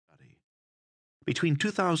Between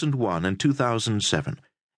 2001 and 2007,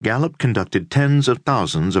 Gallup conducted tens of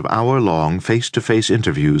thousands of hour-long face-to-face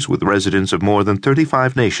interviews with residents of more than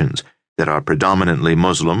 35 nations that are predominantly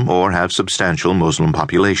Muslim or have substantial Muslim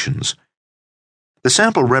populations. The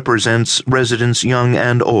sample represents residents young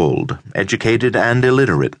and old, educated and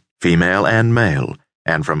illiterate, female and male,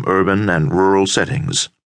 and from urban and rural settings.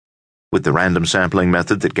 With the random sampling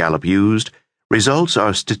method that Gallup used, results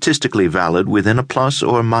are statistically valid within a plus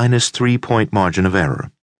or minus 3-point margin of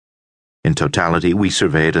error. In totality, we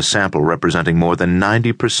surveyed a sample representing more than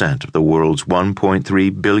 90% of the world's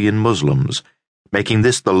 1.3 billion Muslims, making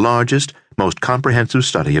this the largest, most comprehensive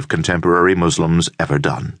study of contemporary Muslims ever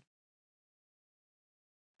done.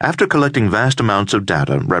 After collecting vast amounts of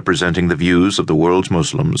data representing the views of the world's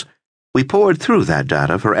Muslims, we pored through that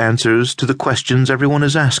data for answers to the questions everyone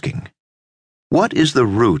is asking. What is the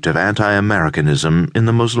root of anti-Americanism in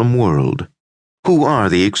the Muslim world? Who are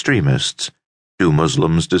the extremists? Do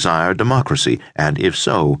Muslims desire democracy, and if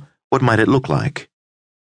so, what might it look like?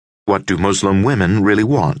 What do Muslim women really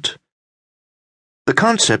want? The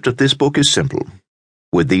concept of this book is simple.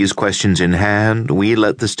 With these questions in hand, we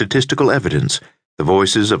let the statistical evidence, the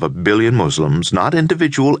voices of 1 billion Muslims, not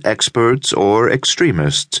individual experts or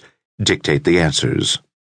extremists, dictate the answers.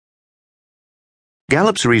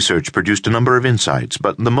 Gallup's research produced a number of insights,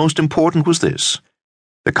 but the most important was this.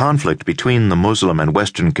 The conflict between the Muslim and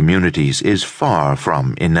Western communities is far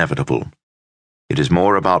from inevitable. It is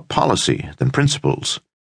more about policy than principles.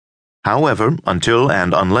 However, until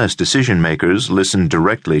and unless decision-makers listen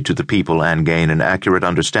directly to the people and gain an accurate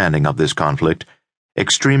understanding of this conflict,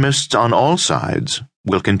 extremists on all sides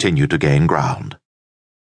will continue to gain ground.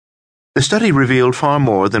 The study revealed far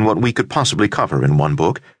more than what we could possibly cover in one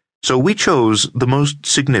book, so we chose the most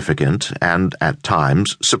significant and, at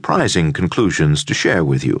times, surprising conclusions to share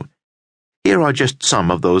with you. Here are just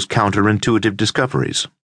some of those counterintuitive discoveries.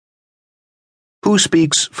 Who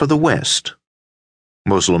speaks for the West?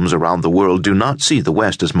 Muslims around the world do not see the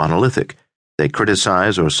West as monolithic. They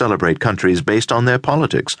criticize or celebrate countries based on their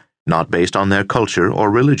politics, not based on their culture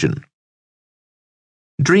or religion.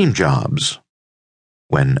 Dream jobs.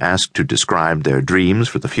 When asked to describe their dreams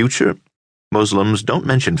for the future, Muslims don't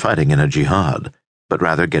mention fighting in a jihad, but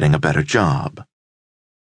rather getting a better job.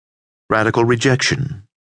 Radical rejection.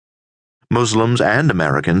 Muslims and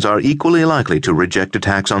Americans are equally likely to reject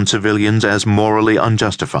attacks on civilians as morally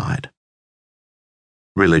unjustified.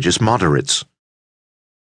 Religious moderates.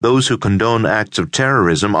 Those who condone acts of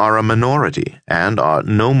terrorism are a minority and are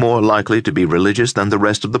no more likely to be religious than the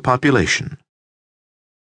rest of the population.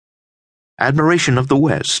 Admiration of the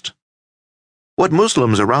West. What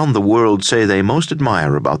Muslims around the world say they most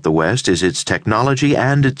admire about the West is its technology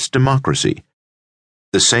and its democracy.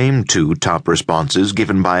 The same two top responses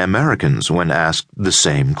given by Americans when asked the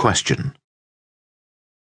same question.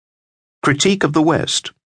 Critique of the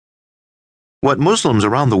West. What Muslims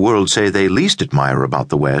around the world say they least admire about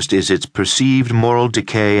the West is its perceived moral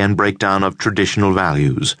decay and breakdown of traditional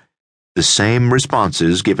values. The same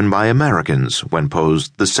responses given by Americans when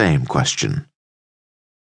posed the same question.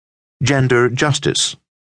 Gender justice.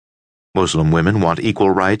 Muslim women want equal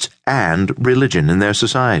rights and religion in their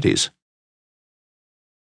societies.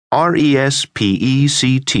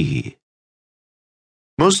 RESPECT.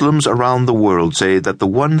 Muslims around the world say that the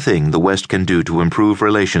one thing the West can do to improve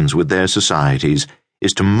relations with their societies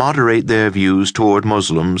is to moderate their views toward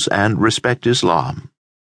Muslims and respect Islam.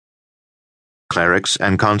 Clerics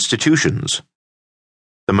and constitutions.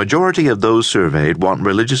 The majority of those surveyed want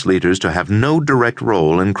religious leaders to have no direct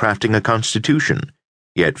role in crafting a constitution,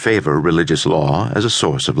 yet favor religious law as a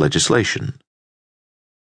source of legislation.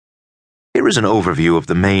 Here is an overview of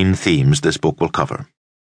the main themes this book will cover.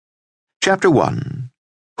 Chapter 1.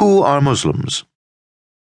 Who are Muslims?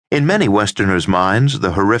 In many Westerners' minds,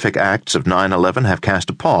 the horrific acts of 9/11 have cast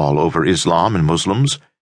a pall over Islam and Muslims.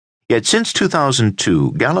 Yet since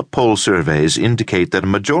 2002, Gallup poll surveys indicate that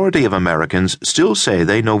a majority of Americans still say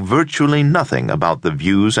they know virtually nothing about the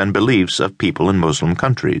views and beliefs of people in Muslim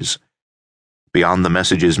countries. Beyond the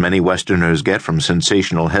messages many Westerners get from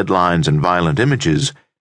sensational headlines and violent images,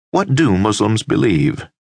 what do Muslims believe?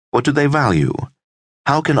 What do they value?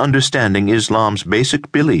 How can understanding Islam's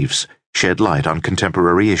basic beliefs shed light on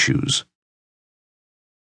contemporary issues?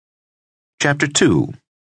 Chapter 2.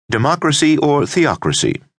 Democracy or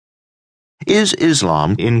Theocracy. Is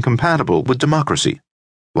Islam incompatible with democracy?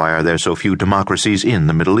 Why are there so few democracies in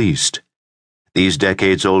the Middle East? These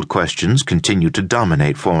decades-old questions continue to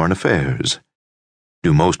dominate foreign affairs.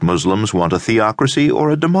 Do most Muslims want a theocracy or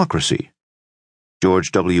a democracy?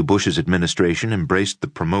 George W. Bush's administration embraced the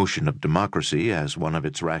promotion of democracy as one of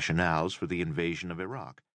its rationales for the invasion of Iraq.